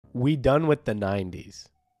we done with the 90s?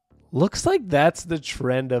 Looks like that's the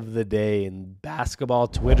trend of the day in basketball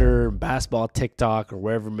Twitter, basketball TikTok, or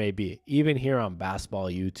wherever it may be, even here on basketball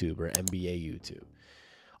YouTube or NBA YouTube.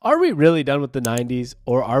 Are we really done with the 90s,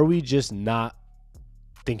 or are we just not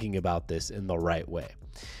thinking about this in the right way?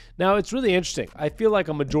 Now, it's really interesting. I feel like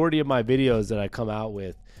a majority of my videos that I come out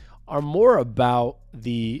with are more about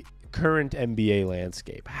the current NBA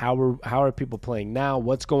landscape. How are people playing now?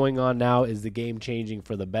 What's going on now? Is the game changing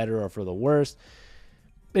for the better or for the worse?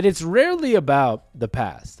 But it's rarely about the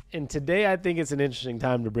past. And today I think it's an interesting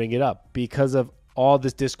time to bring it up because of all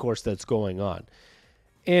this discourse that's going on.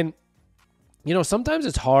 And, you know, sometimes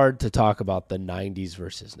it's hard to talk about the 90s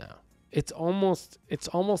versus now. It's almost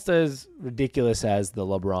as ridiculous as the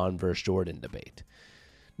LeBron versus Jordan debate.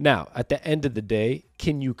 Now, at the end of the day,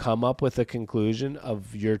 can you come up with a conclusion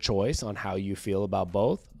of your choice on how you feel about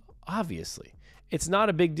both? Obviously. It's not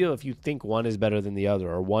a big deal if you think one is better than the other,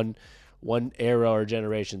 or one era or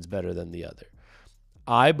generation is better than the other.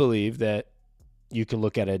 I believe that you can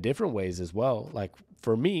look at it different ways as well. Like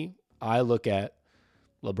for me, I look at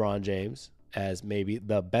LeBron James as maybe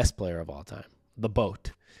the best player of all time, the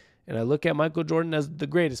GOAT. And I look at Michael Jordan as the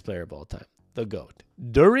greatest player of all time, the GOAT.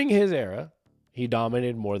 During his era, he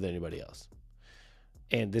dominated more than anybody else.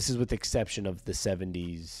 And this is with the exception of the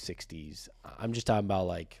 70s, 60s. I'm just talking about,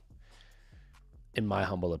 like, in my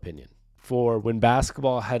humble opinion, for when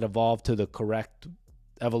basketball had evolved to the correct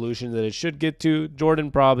evolution that it should get to,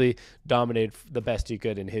 Jordan probably dominated the best he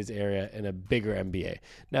could in his area in a bigger NBA.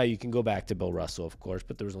 Now, you can go back to Bill Russell, of course,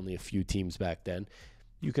 but there was only a few teams back then.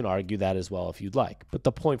 You can argue that as well if you'd like. But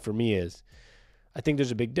the point for me is, I think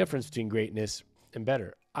there's a big difference between greatness and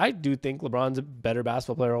better. I do think LeBron's a better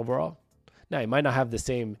basketball player overall. Now, he might not have the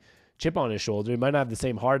same chip on his shoulder. He might not have the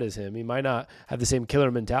same heart as him. He might not have the same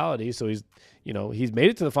killer mentality. So he's made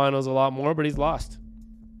it to the finals a lot more, but he's lost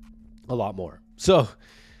a lot more. So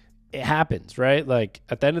it happens, right? Like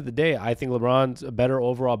at the end of the day, I think LeBron's a better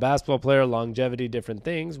overall basketball player, longevity, different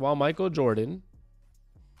things, while Michael Jordan,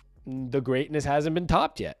 the greatness hasn't been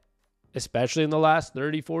topped yet, especially in the last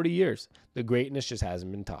 30, 40 years. The greatness just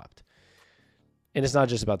hasn't been topped. And it's not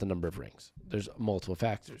just about the number of rings. There's multiple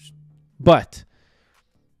factors. But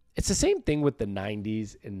it's the same thing with the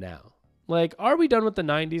 90s and now. Like, are we done with the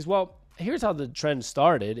 90s? Well, here's how the trend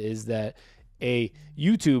started is that a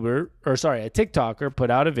TikToker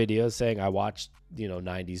put out a video saying, I watched,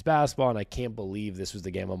 90s basketball, and I can't believe this was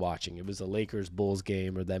the game I'm watching. It was the Lakers-Bulls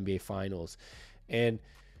game or the NBA Finals. And it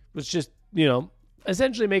was just,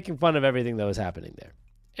 essentially making fun of everything that was happening there.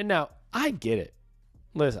 And now, I get it.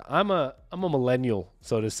 Listen, I'm a millennial,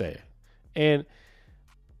 so to say. And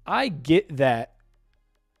I get that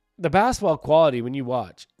the basketball quality when you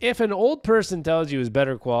watch, if an old person tells you is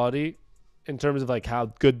better quality in terms of like how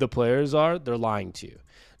good the players are, they're lying to you.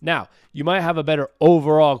 Now, you might have a better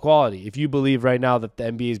overall quality if you believe right now that the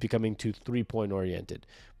NBA is becoming too three-point oriented,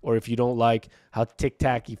 or if you don't like how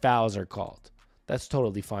tic-tacky fouls are called. That's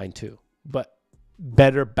totally fine too. But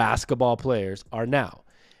better basketball players are now.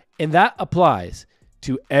 And that applies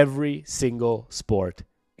to every single sport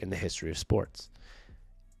in the history of sports.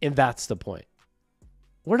 And that's the point.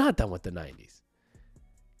 We're not done with the 90s.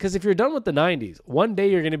 Because if you're done with the 90s, one day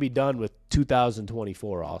you're going to be done with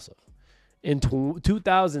 2024 also. In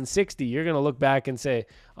 2060, you're going to look back and say,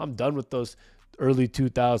 I'm done with those early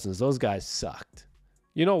 2000s. Those guys sucked.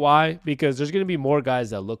 You know why? Because there's going to be more guys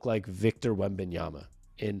that look like Victor Wembanyama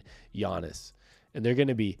and Giannis. And they're going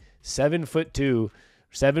to be 7'2",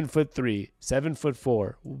 7'3",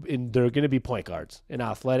 7'4", and they're going to be point guards and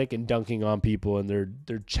athletic and dunking on people, and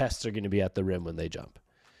their chests are going to be at the rim when they jump.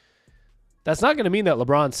 That's not going to mean that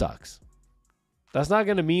LeBron sucks. That's not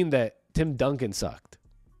going to mean that Tim Duncan sucked,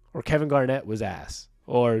 or Kevin Garnett was ass,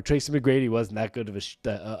 or Tracy McGrady wasn't that good of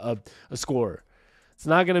a scorer. It's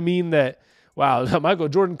not going to mean that, wow, Michael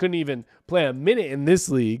Jordan couldn't even play a minute in this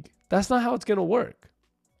league. That's not how it's going to work.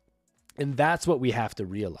 And that's what we have to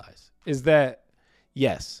realize, is that,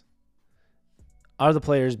 yes, are the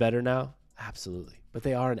players better now? Absolutely. But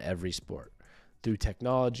they are in every sport. Through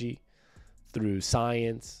technology, through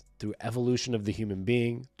science, through evolution of the human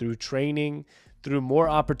being, through training, through more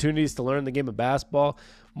opportunities to learn the game of basketball,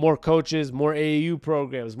 more coaches, more AAU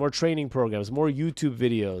programs, more training programs, more YouTube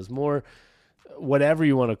videos, more whatever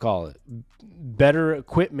you want to call it, better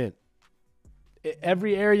equipment.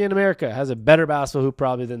 Every area in America has a better basketball hoop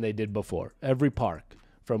probably than they did before. Every park,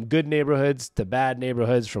 from good neighborhoods to bad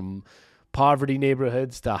neighborhoods, from poverty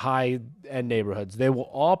neighborhoods to high-end neighborhoods. They will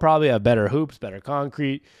all probably have better hoops, better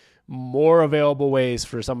concrete, more available ways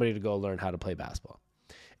for somebody to go learn how to play basketball.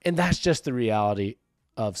 And that's just the reality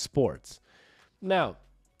of sports. Now,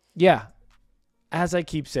 yeah, as I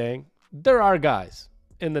keep saying, there are guys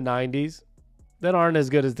in the 90s that aren't as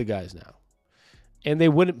good as the guys now. And they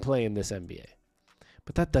wouldn't play in this NBA.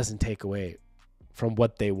 But that doesn't take away from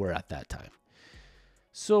what they were at that time.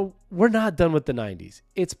 So we're not done with the 90s.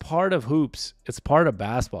 It's part of hoops. It's part of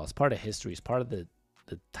basketball. It's part of history. It's part of the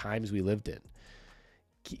times we lived in.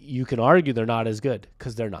 You can argue they're not as good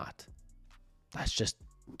because they're not. That's just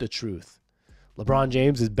the truth. LeBron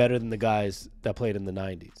James is better than the guys that played in the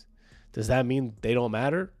 90s. Does that mean they don't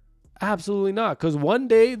matter? Absolutely not. Because one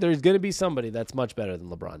day there's going to be somebody that's much better than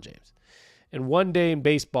LeBron James. And one day in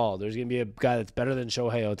baseball, there's going to be a guy that's better than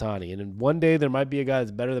Shohei Ohtani. And in one day, there might be a guy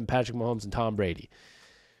that's better than Patrick Mahomes and Tom Brady.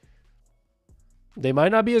 They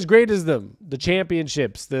might not be as great as them, the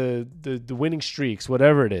championships, the winning streaks,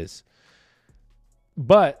 whatever it is.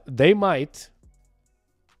 But they might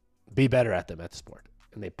be better at them at the sport.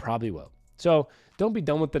 And they probably will. So don't be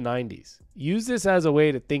done with the 90s. Use this as a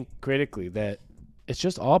way to think critically that it's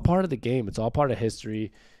just all part of the game. It's all part of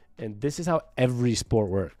history. And this is how every sport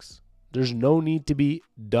works. There's no need to be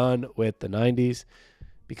done with the 90s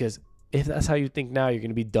because if that's how you think now, you're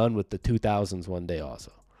going to be done with the 2000s one day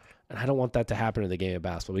also. And I don't want that to happen in the game of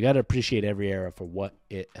basketball. We got to appreciate every era for what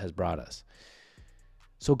it has brought us.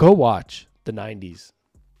 So go watch the 90s.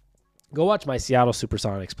 Go watch my Seattle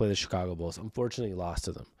Supersonics play the Chicago Bulls. Unfortunately, lost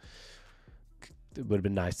to them. It would have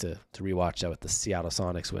been nice to rewatch that with the Seattle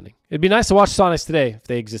Sonics winning. It'd be nice to watch Sonics today if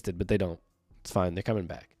they existed, but they don't. It's fine. They're coming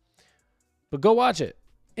back. But go watch it.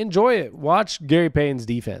 Enjoy it. Watch Gary Payton's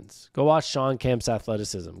defense. Go watch Sean Kemp's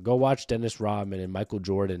athleticism. Go watch Dennis Rodman and Michael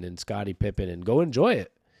Jordan and Scottie Pippen and go enjoy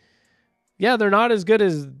it. Yeah, they're not as good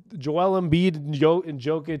as Joel Embiid and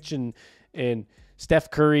Jokic and Steph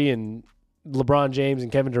Curry and LeBron James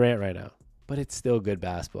and Kevin Durant right now. But it's still good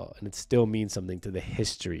basketball, and it still means something to the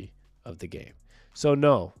history of the game. So,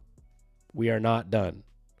 no, we are not done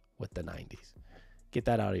with the 90s. Get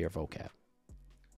that out of your vocab.